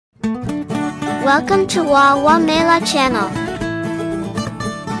Welcome to WAWAMELA channel.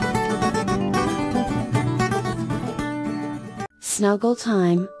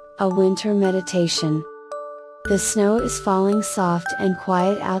 Snuggletime, a winter meditation. The snow is falling soft and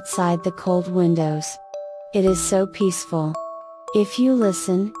quiet outside the cold windows. It is so peaceful. If you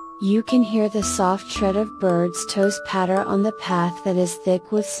listen, you can hear the soft tread of birds' toes patter on the path that is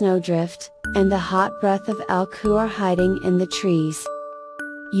thick with snowdrift, and the hot breath of elk who are hiding in the trees.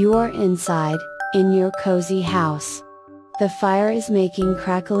 You are inside, in your cozy house. The fire is making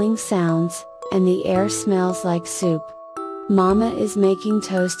crackling sounds, and the air smells like soup. Mama is making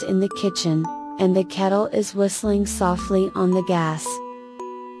toast in the kitchen, and the kettle is whistling softly on the gas.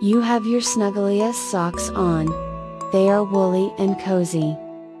 You have your snuggliest socks on. They are woolly and cozy.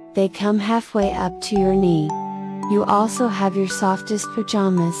 They come halfway up to your knee. You also have your softest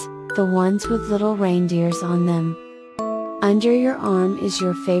pajamas, the ones with little reindeers on them. Under your arm is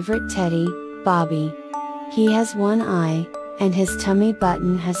your favorite teddy, Bobby. He has one eye, and his tummy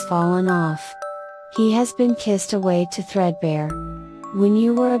button has fallen off. He has been kissed away to threadbare. When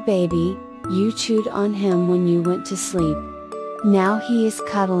you were a baby, you chewed on him when you went to sleep. Now he is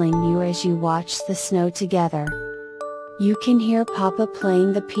cuddling you as you watch the snow together. You can hear Papa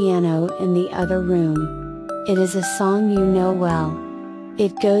playing the piano in the other room. It is a song you know well.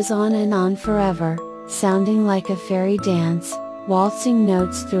 It goes on and on forever, sounding like a fairy dance, waltzing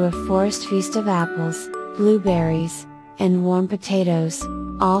notes through a forest feast of apples, blueberries, and warm potatoes,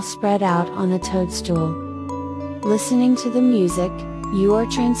 all spread out on a toadstool. Listening to the music, you are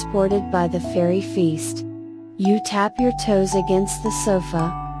transported by the fairy feast. You tap your toes against the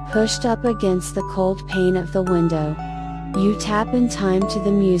sofa, pushed up against the cold pane of the window. You tap in time to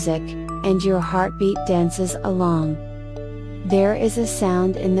the music, and your heartbeat dances along. There is a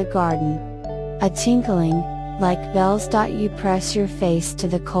sound in the garden. A tinkling, like bells. You press your face to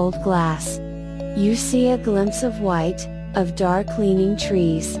the cold glass. You see a glimpse of white, of dark leaning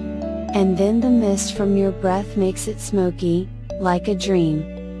trees. And then the mist from your breath makes it smoky, like a dream.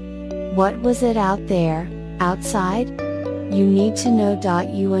 What was it out there, outside? You need to know.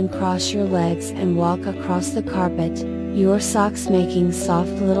 You uncross your legs and walk across the carpet, your socks making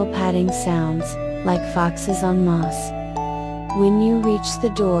soft little padding sounds, like foxes on moss. When you reach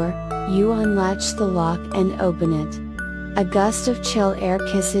the door, you unlatch the lock and open it. A gust of chill air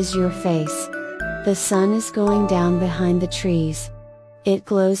kisses your face. The sun is going down behind the trees. It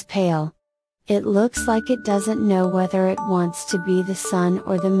glows pale. It looks like it doesn't know whether it wants to be the sun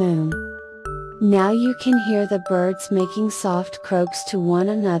or the moon. Now you can hear the birds making soft croaks to one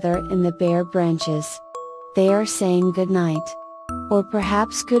another in the bare branches. They are saying good night. Or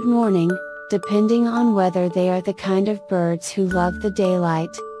perhaps good morning, depending on whether they are the kind of birds who love the daylight,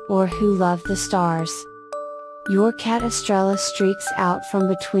 or who love the stars. Your cat Estrella streaks out from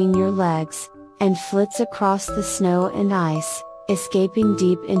between your legs, and flits across the snow and ice, escaping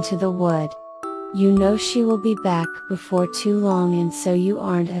deep into the wood. You know she will be back before too long, and so you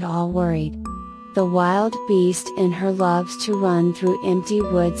aren't at all worried. The wild beast in her loves to run through empty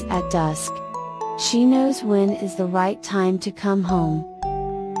woods at dusk. She knows when is the right time to come home.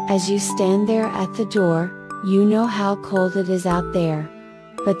 As you stand there at the door, you know how cold it is out there.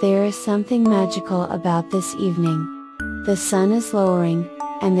 But there is something magical about this evening. The sun is lowering,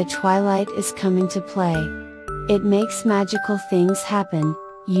 and the twilight is coming to play. It makes magical things happen,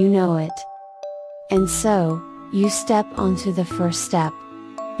 you know it. And so, you step onto the first step.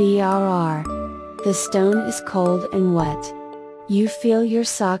 BRR. The stone is cold and wet. You feel your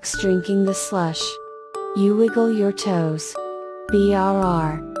socks drinking the slush. You wiggle your toes.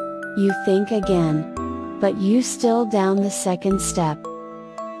 BRR. You think again. But you still down the second step.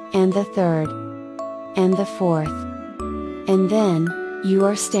 And the third. And the fourth. And then, you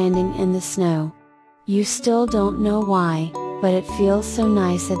are standing in the snow. You still don't know why, but it feels so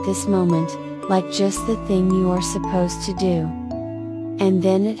nice at this moment, like just the thing you are supposed to do. And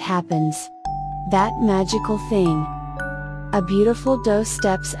then it happens. That magical thing. A beautiful doe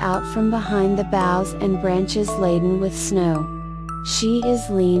steps out from behind the boughs and branches laden with snow. She is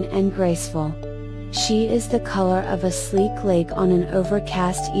lean and graceful. She is the color of a sleek lake on an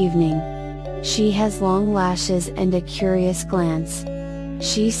overcast evening. She has long lashes and a curious glance.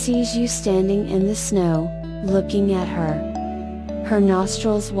 She sees you standing in the snow, looking at her. Her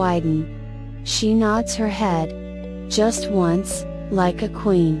nostrils widen. She nods her head. Just once, like a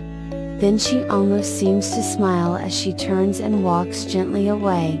queen. Then she almost seems to smile as she turns and walks gently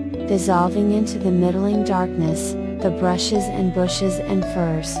away, dissolving into the middling darkness, the brushes and bushes and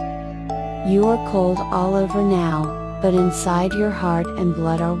firs. You are cold all over now, but inside your heart and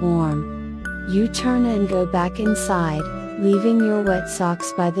blood are warm. You turn and go back inside, leaving your wet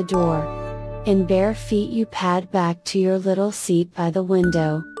socks by the door. In bare feet you pad back to your little seat by the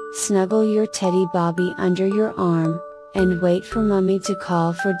window, snuggle your teddy Bobby under your arm, and wait for Mummy to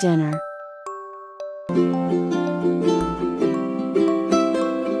call for dinner.